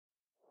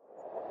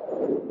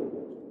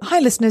Hi,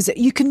 listeners.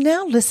 You can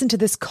now listen to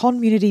this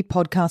community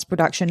podcast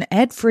production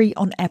ad-free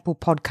on Apple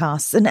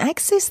Podcasts and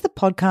access the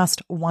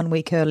podcast 1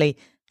 week early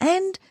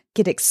and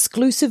get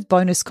exclusive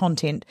bonus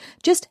content.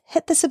 Just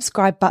hit the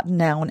subscribe button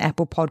now on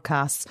Apple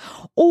Podcasts.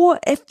 Or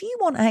if you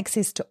want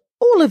access to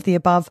all of the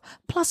above,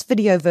 plus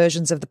video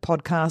versions of the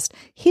podcast,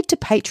 head to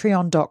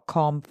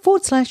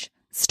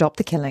patreon.com/Stop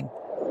the Killing.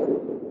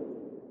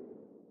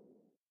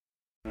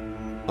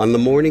 On the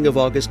morning of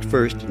August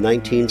 1st,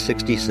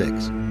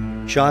 1966,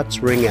 shots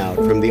ring out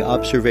from the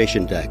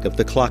observation deck of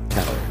the clock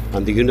tower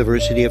on the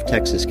University of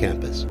Texas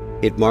campus.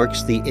 It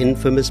marks the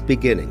infamous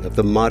beginning of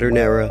the modern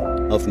era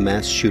of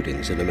mass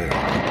shootings in America.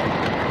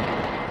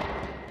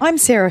 I'm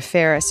Sarah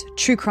Ferris,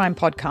 true crime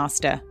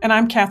podcaster. And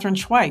I'm Catherine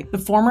Schweit, the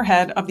former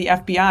head of the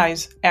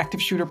FBI's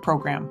active shooter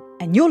program.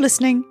 And you're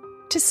listening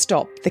to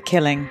Stop the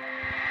Killing.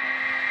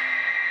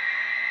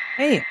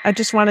 Hey, I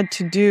just wanted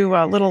to do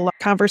a little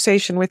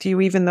conversation with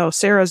you. Even though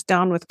Sarah's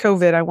down with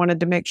COVID, I wanted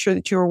to make sure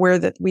that you were aware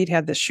that we'd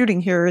had this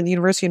shooting here in the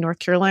University of North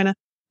Carolina,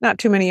 not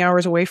too many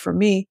hours away from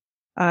me,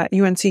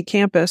 UNC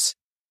campus.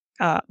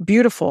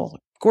 Beautiful,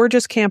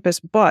 gorgeous campus,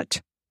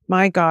 but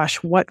my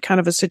gosh, what kind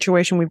of a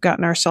situation we've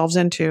gotten ourselves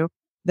into.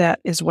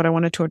 That is what I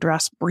wanted to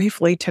address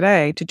briefly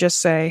today, to just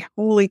say,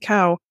 holy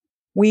cow,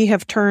 we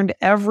have turned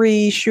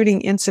every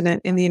shooting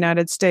incident in the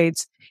United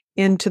States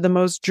into the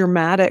most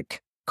dramatic,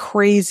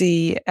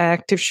 crazy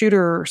active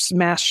shooter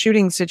mass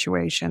shooting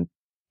situation.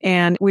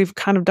 And we've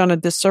kind of done a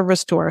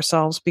disservice to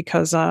ourselves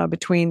because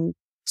between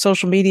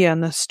social media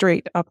and the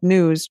straight up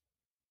news,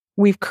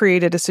 we've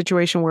created a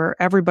situation where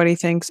everybody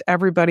thinks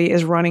everybody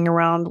is running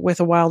around with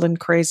a wild and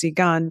crazy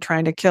gun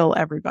trying to kill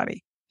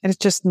everybody. And it's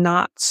just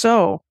not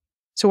so.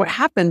 So what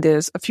happened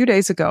is a few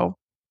days ago,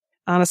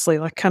 honestly,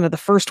 like kind of the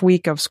first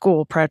week of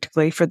school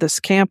practically for this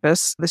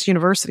campus, this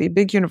university,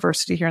 big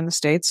university here in the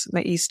States,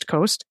 on the East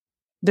Coast,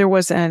 there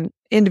was an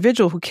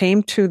individual who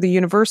came to the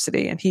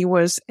university, and he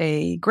was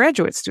a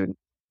graduate student.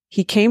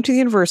 He came to the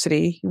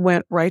university, he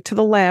went right to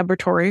the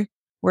laboratory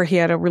where he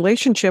had a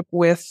relationship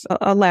with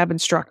a lab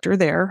instructor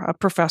there, a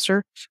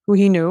professor who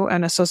he knew,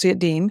 an associate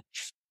dean.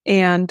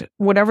 And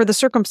whatever the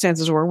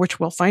circumstances were, which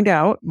we'll find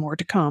out, more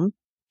to come,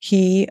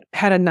 he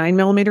had a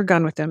 9mm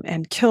gun with him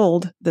and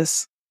killed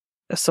this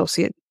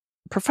associate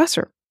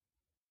professor.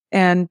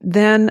 And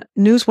then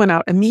news went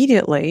out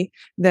immediately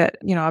that,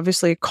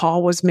 obviously a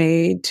call was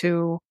made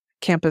to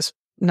campus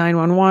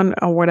 911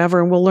 or whatever,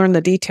 and we'll learn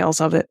the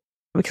details of it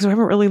because we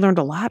haven't really learned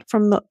a lot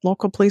from the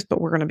local police, but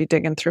we're going to be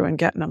digging through and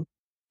getting them.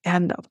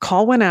 And a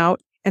call went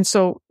out. And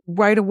so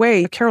right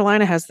away,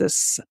 Carolina has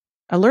this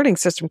alerting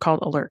system called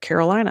Alert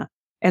Carolina.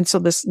 And so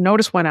this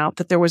notice went out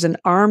that there was an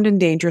armed and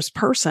dangerous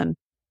person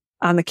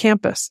on the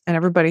campus and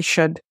everybody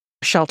should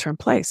shelter in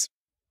place.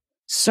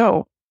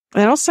 So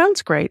that all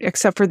sounds great,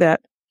 except for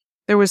that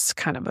there was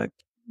kind of a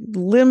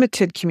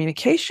limited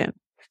communication.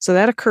 So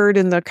that occurred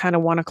in the kind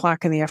of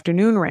 1:00 in the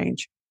afternoon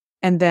range.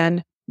 And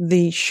then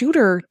the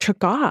shooter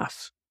took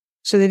off.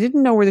 So they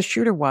didn't know where the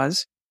shooter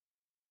was.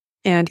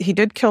 And he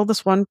did kill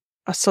this one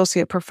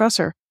associate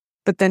professor,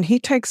 but then he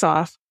takes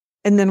off.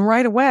 And then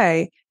right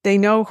away, they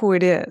know who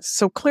it is.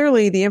 So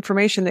clearly the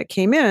information that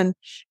came in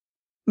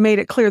made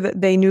it clear that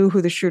they knew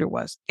who the shooter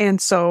was.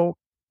 And so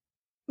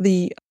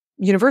the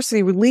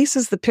university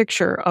releases the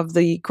picture of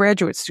the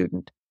graduate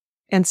student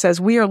and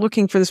says, we are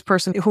looking for this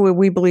person who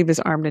we believe is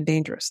armed and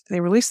dangerous. They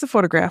release the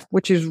photograph,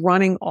 which is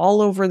running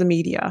all over the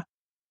media,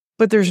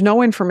 but there's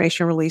no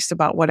information released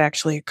about what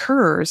actually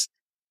occurs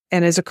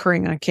and is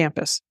occurring on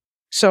campus.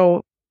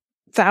 So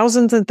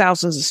thousands and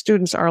thousands of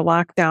students are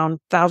locked down.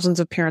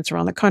 Thousands of parents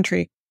around the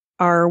country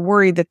are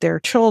worried that their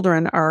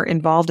children are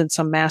involved in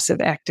some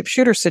massive active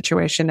shooter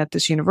situation at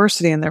this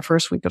university in their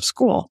first week of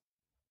school.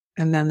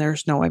 And then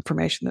there's no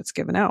information that's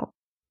given out.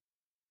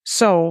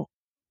 So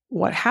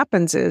what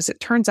happens is it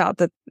turns out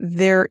that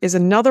there is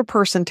another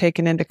person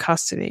taken into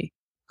custody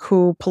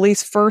who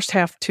police first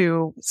have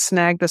to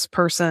snag this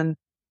person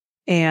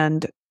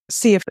and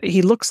see if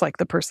he looks like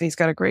the person. He's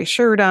got a gray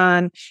shirt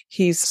on.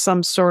 He's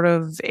some sort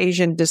of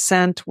Asian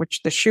descent,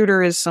 which the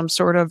shooter is some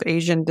sort of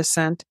Asian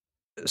descent.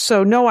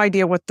 So no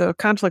idea what the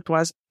conflict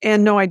was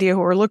and no idea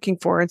who we're looking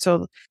for. And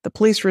so the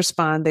police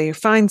respond. They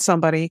find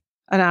somebody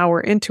an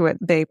hour into it.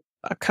 They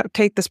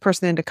take this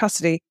person into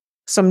custody.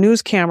 Some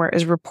news camera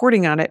is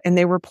reporting on it, and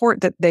they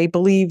report that they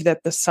believe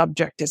that the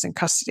subject is in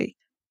custody.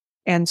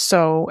 And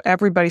so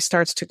everybody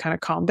starts to kind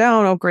of calm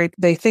down. Oh, great.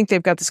 They think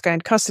they've got this guy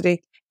in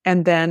custody.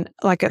 And then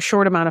like a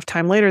short amount of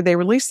time later, they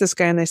release this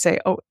guy and they say,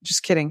 oh,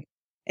 just kidding.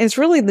 And it's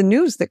really the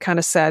news that kind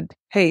of said,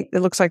 hey, it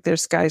looks like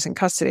there's guys in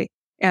custody.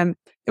 And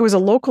it was a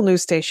local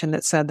news station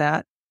that said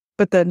that,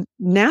 but the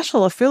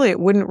national affiliate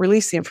wouldn't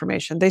release the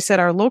information. They said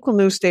our local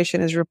news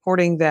station is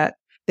reporting that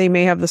they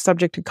may have the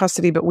subject in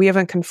custody, but we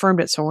haven't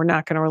confirmed it, so we're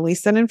not going to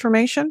release that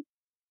information.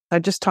 I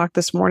just talked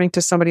this morning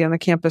to somebody on the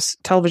campus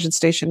television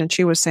station, and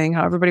she was saying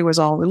how everybody was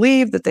all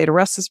relieved that they'd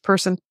arrest this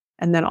person.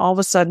 And then all of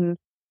a sudden,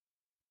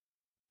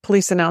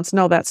 police announced,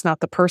 no, that's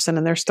not the person,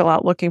 and they're still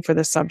out looking for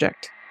this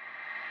subject.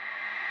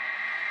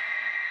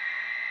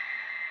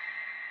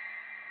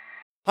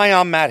 Hi,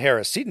 I'm Matt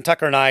Harris. Seton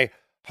Tucker and I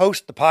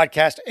host the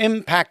podcast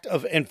Impact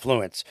of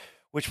Influence,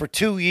 which for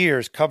 2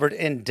 years covered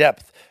in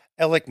depth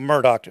Alec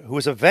Murdaugh, who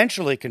was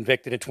eventually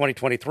convicted in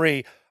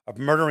 2023 of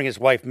murdering his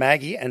wife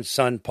Maggie and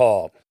son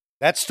Paul.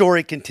 That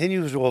story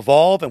continues to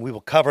evolve, and we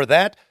will cover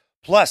that.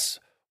 Plus,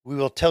 we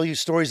will tell you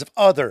stories of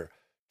other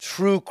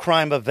true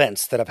crime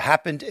events that have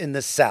happened in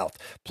the South.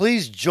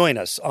 Please join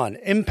us on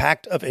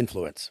Impact of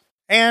Influence.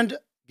 And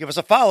give us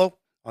a follow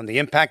on the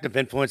Impact of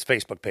Influence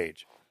Facebook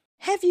page.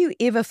 Have you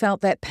ever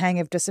felt that pang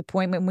of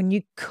disappointment when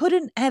you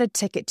couldn't add a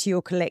ticket to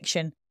your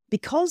collection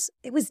because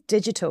it was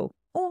digital?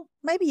 Or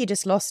maybe you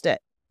just lost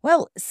it.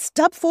 Well,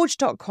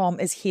 StubForge.com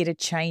is here to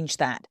change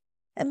that.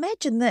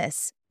 Imagine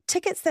this,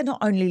 tickets that not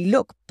only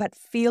look but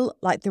feel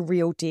like the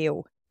real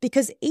deal.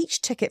 Because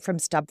each ticket from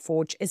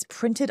StubForge is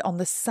printed on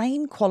the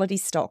same quality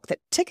stock that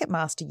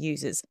Ticketmaster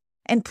uses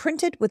and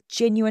printed with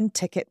genuine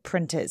ticket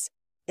printers.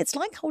 It's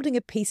like holding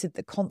a piece of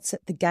the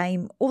concert, the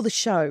game, or the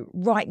show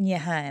right in your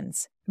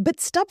hands. But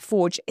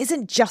StubForge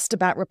isn't just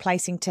about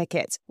replacing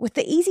tickets. With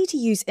the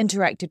easy-to-use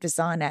interactive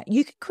designer,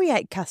 you can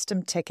create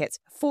custom tickets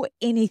for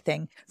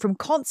anything, from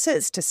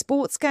concerts to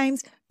sports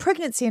games,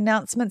 pregnancy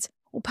announcements,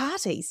 or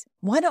parties.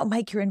 Why not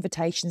make your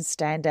invitations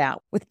stand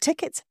out with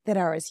tickets that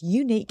are as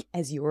unique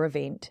as your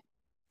event?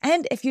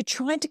 And if you're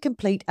trying to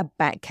complete a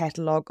back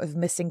catalogue of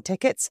missing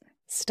tickets,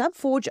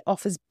 StubForge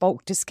offers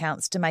bulk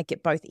discounts to make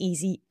it both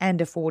easy and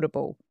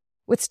affordable.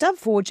 With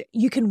StubForge,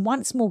 you can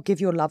once more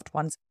give your loved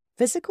ones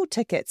physical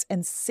tickets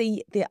and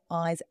see their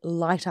eyes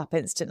light up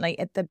instantly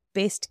at the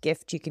best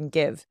gift you can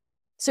give.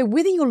 So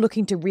whether you're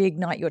looking to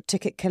reignite your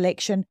ticket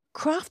collection,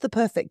 craft the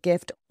perfect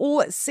gift,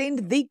 or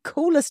send the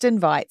coolest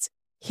invites,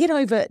 head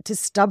over to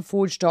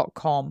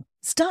StubForge.com.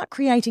 Start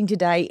creating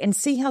today and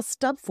see how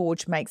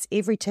StubForge makes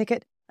every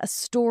ticket a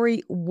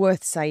story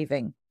worth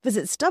saving.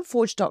 Visit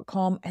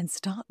StubForge.com and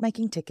start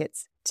making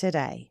tickets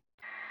today.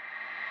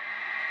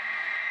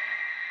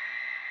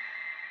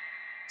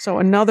 So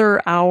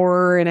another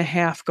hour and a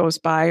half goes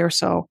by or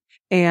so,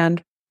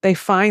 and they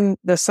find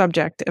the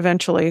subject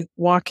eventually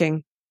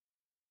walking.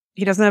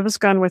 He doesn't have his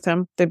gun with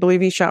him. They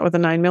believe he shot with a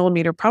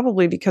 9mm,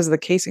 probably because of the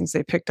casings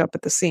they picked up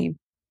at the scene.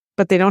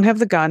 But they don't have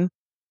the gun.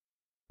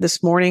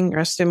 This morning,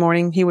 yesterday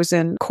morning, he was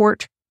in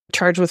court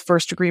charged with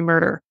first-degree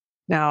murder.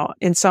 Now,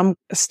 in some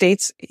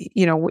states,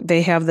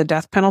 they have the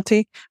death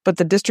penalty, but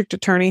the district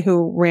attorney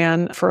who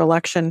ran for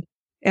election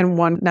and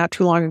won not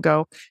too long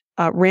ago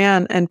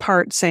ran in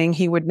part saying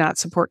he would not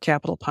support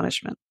capital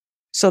punishment.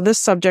 So this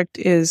subject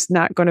is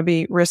not going to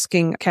be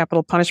risking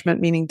capital punishment,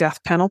 meaning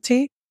death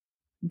penalty,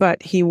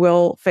 but he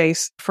will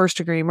face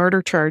first-degree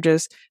murder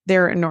charges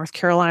there in North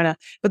Carolina.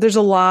 But there's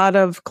a lot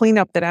of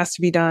cleanup that has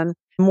to be done,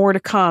 more to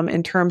come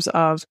in terms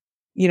of,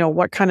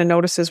 what kind of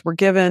notices were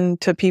given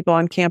to people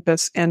on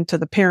campus and to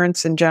the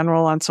parents in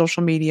general on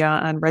social media,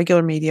 on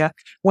regular media.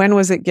 When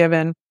was it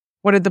given?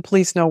 What did the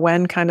police know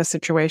when kind of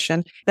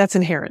situation? That's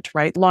inherent,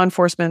 right? Law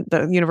enforcement,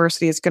 the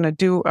university is going to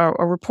do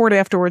a report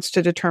afterwards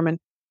to determine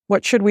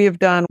what should we have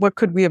done? What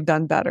could we have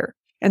done better?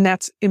 And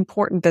that's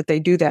important that they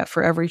do that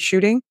for every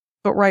shooting.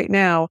 But right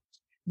now,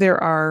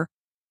 there are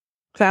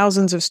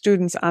thousands of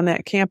students on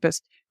that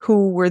campus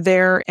who were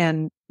there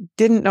and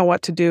didn't know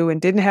what to do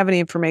and didn't have any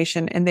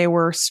information, and they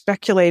were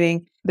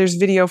speculating. There's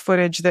video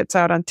footage that's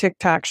out on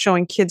TikTok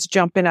showing kids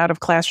jumping out of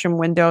classroom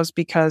windows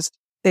because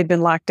they'd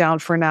been locked down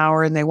for an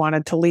hour and they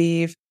wanted to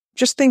leave.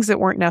 Just things that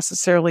weren't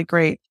necessarily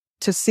great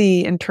to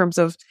see in terms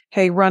of,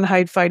 hey, run,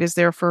 hide, fight is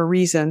there for a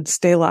reason.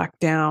 Stay locked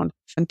down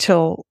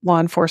until law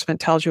enforcement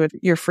tells you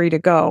you're free to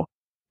go.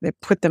 They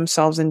put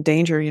themselves in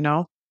danger,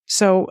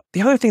 So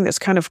the other thing that's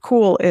kind of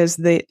cool is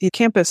the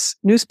campus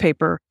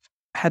newspaper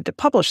had to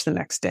publish the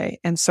next day.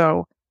 And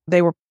so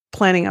they were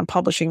planning on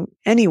publishing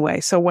anyway.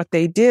 So what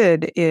they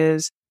did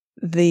is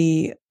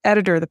the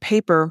editor of the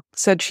paper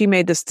said she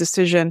made this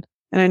decision.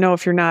 And I know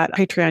if you're not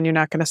Patreon, you're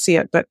not going to see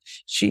it, but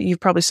you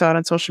probably saw it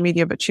on social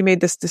media, but she made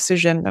this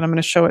decision, and I'm going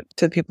to show it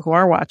to the people who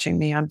are watching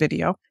me on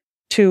video,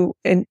 to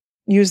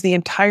use the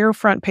entire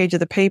front page of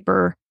the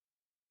paper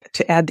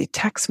to add the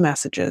text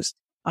messages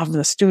of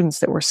the students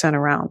that were sent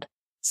around.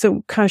 So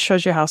it kind of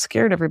shows you how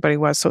scared everybody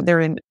was. So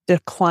they're in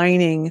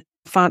declining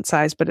font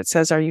size, but it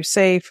says, "Are you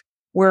safe?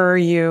 Where are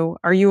you?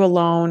 Are you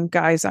alone?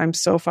 Guys, I'm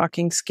so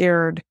fucking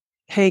scared.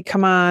 Hey,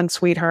 come on,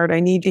 sweetheart. I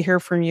need to hear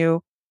from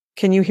you.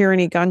 Can you hear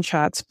any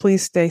gunshots?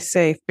 Please stay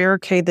safe.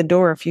 Barricade the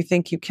door if you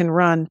think you can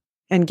run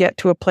and get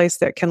to a place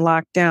that can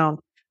lock down.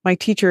 My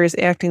teacher is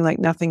acting like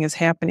nothing is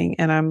happening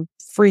and I'm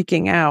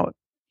freaking out."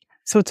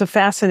 So it's a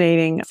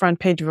fascinating front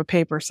page of a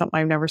paper, something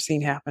I've never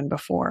seen happen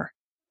before.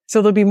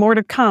 So there'll be more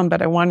to come,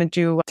 but I wanted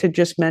you to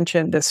just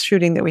mention this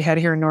shooting that we had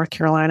here in North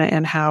Carolina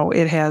and how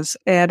it has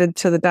added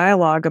to the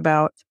dialogue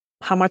about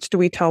how much do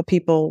we tell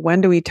people?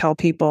 When do we tell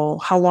people?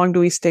 How long do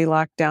we stay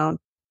locked down?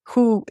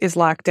 Who is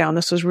locked down?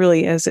 This was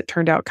really, as it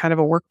turned out, kind of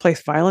a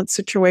workplace violence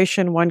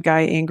situation. One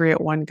guy angry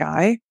at one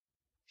guy,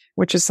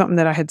 which is something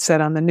that I had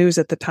said on the news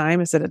at the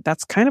time, is that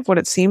that's kind of what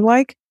it seemed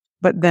like.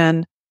 But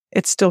then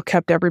it still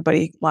kept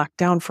everybody locked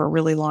down for a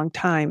really long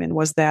time. And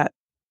was that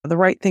the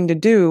right thing to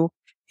do?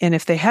 And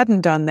if they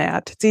hadn't done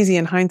that, it's easy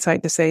in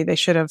hindsight to say they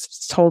should have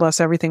told us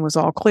everything was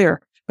all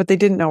clear. but they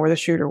didn't know where the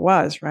shooter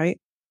was, right?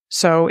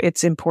 So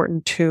it's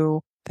important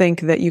to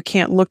think that you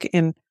can't look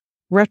in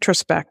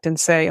retrospect and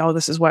say, oh,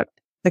 this is what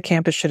the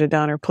campus should have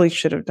done or police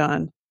should have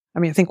done. I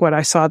mean, I think what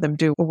I saw them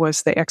do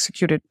was they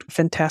executed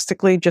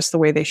fantastically, just the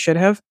way they should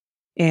have.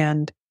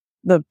 And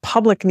the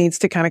public needs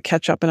to kind of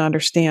catch up and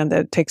understand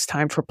that it takes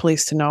time for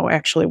police to know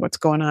actually what's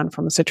going on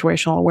from a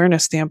situational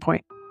awareness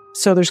standpoint.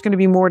 So there's going to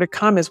be more to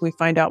come as we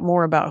find out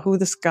more about who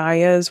this guy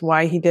is,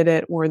 why he did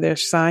it, were there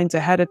signs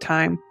ahead of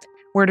time,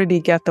 where did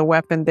he get the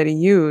weapon that he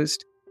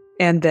used,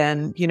 and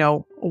then,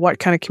 what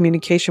kind of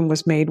communication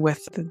was made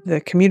with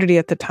the community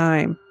at the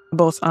time,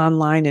 both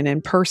online and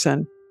in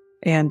person,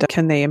 and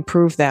can they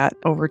improve that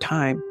over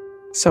time?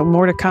 So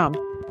more to come.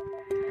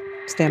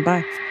 Stand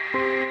by.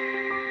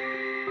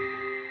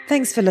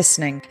 Thanks for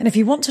listening. And if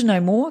you want to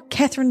know more,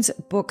 Catherine's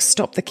book,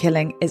 Stop the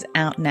Killing, is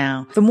out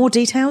now. For more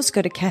details,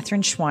 go to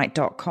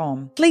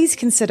catherineschweit.com. Please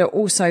consider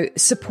also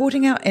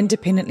supporting our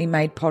independently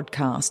made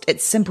podcast.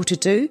 It's simple to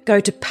do. Go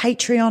to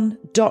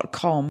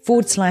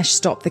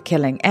patreon.com/Stop the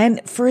Killing.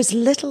 And for as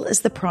little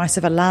as the price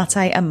of a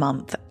latte a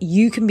month,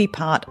 you can be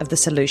part of the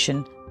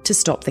solution to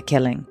stop the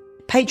killing.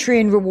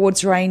 Patreon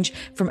rewards range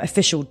from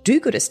official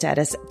do-gooder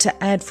status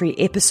to ad-free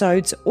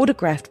episodes,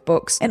 autographed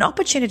books, and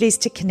opportunities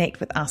to connect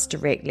with us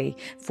directly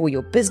for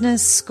your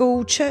business,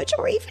 school, church,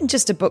 or even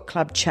just a book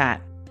club chat.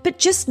 But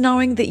just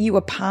knowing that you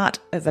are part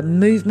of a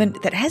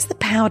movement that has the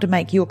power to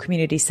make your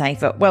community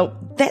safer, well,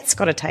 that's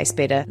got to taste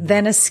better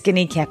than a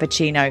skinny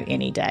cappuccino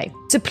any day.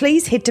 So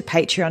please head to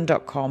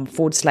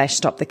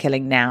patreon.com/Stop the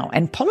Killing now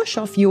and polish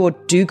off your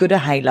do-gooder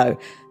halo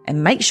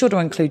and make sure to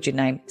include your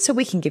name so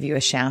we can give you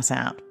a shout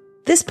out.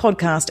 This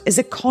podcast is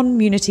a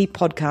Community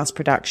podcast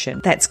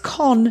production. That's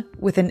Con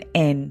with an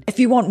N. If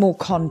you want more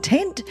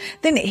content,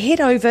 then head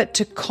over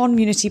to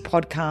Community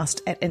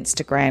Podcast at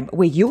Instagram,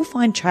 where you'll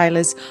find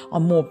trailers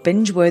on more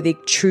binge-worthy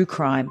true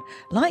crime,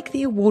 like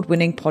the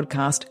award-winning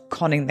podcast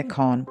Conning the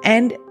Con.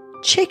 And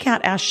check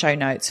out our show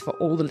notes for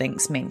all the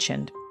links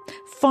mentioned.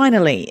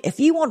 Finally, if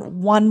you want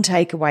one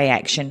takeaway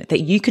action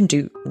that you can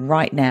do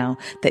right now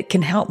that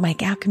can help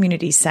make our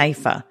community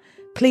safer,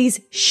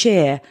 please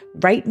share,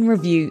 rate and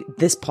review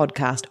this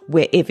podcast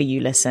wherever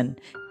you listen.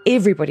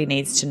 Everybody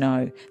needs to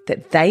know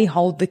that they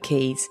hold the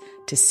keys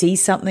to see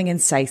something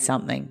and say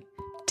something.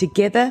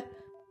 Together,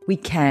 we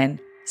can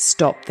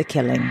stop the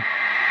killing.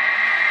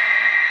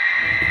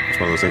 It's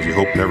one of those things you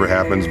hope never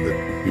happens, but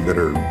you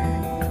better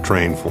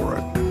train for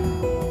it,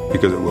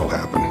 because it will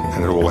happen,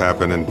 and it will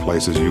happen in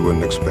places you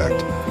wouldn't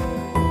expect.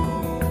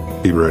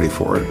 Be ready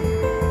for it.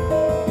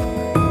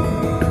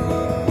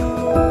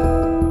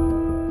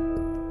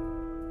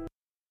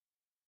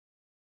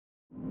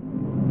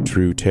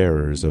 True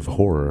terrors of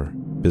horror,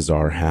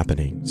 bizarre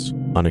happenings,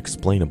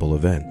 unexplainable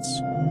events.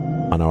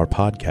 On our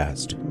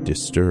podcast,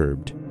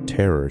 Disturbed,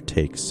 terror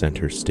takes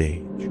center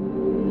stage.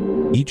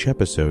 Each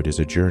episode is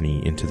a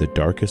journey into the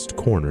darkest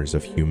corners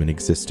of human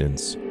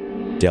existence,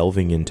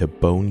 delving into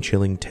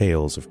bone-chilling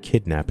tales of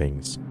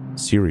kidnappings,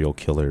 serial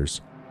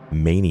killers,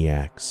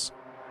 maniacs,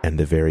 and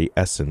the very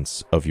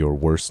essence of your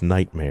worst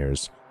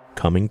nightmares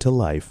coming to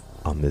life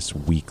on this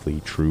weekly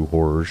true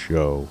horror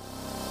show.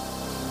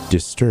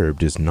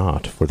 Disturbed is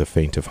not for the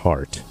faint of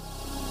heart.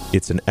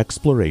 It's an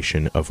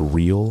exploration of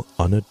real,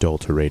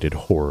 unadulterated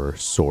horror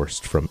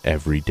sourced from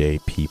everyday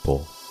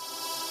people.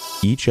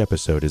 Each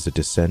episode is a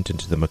descent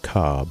into the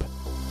macabre,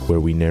 where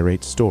we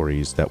narrate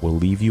stories that will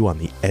leave you on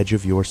the edge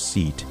of your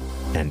seat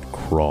and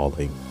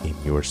crawling in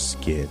your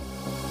skin.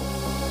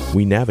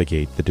 We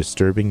navigate the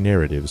disturbing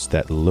narratives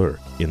that lurk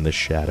in the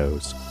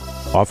shadows,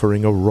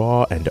 offering a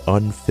raw and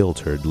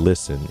unfiltered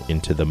listen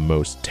into the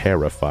most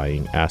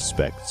terrifying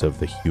aspects of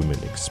the human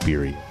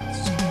experience.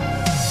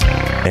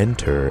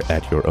 Enter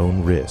at your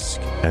own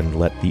risk and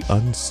let the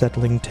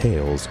unsettling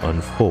tales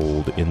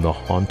unfold in the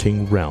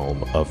haunting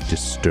realm of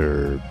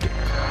Disturbed.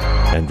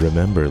 And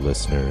remember,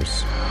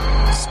 listeners,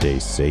 stay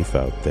safe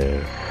out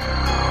there.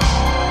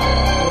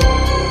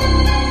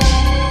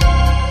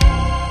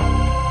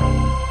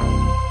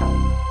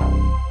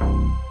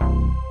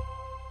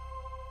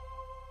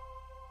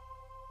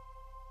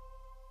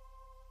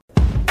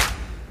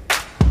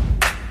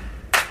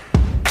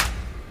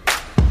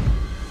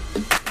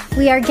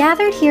 We are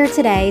gathered here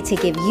today to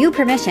give you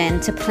permission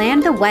to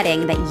plan the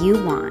wedding that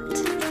you want.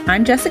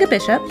 I'm Jessica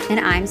Bishop. And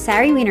I'm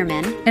Sari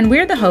Wienerman. And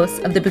we're the hosts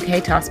of the Bouquet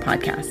Toss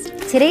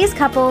podcast. Today's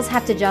couples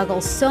have to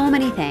juggle so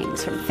many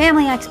things, from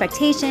family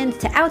expectations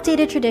to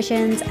outdated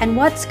traditions and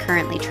what's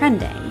currently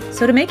trending.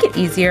 So to make it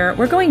easier,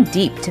 we're going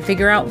deep to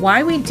figure out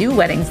why we do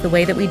weddings the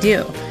way that we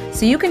do,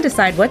 so you can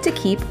decide what to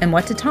keep and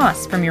what to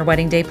toss from your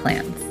wedding day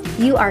plans.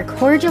 You are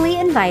cordially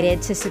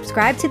invited to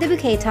subscribe to the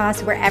Bouquet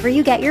Toss wherever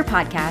you get your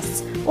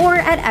podcasts or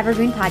at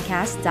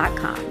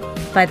evergreenpodcast.com.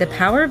 By the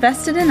power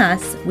vested in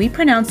us, we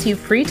pronounce you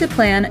free to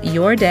plan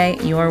your day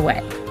your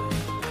way.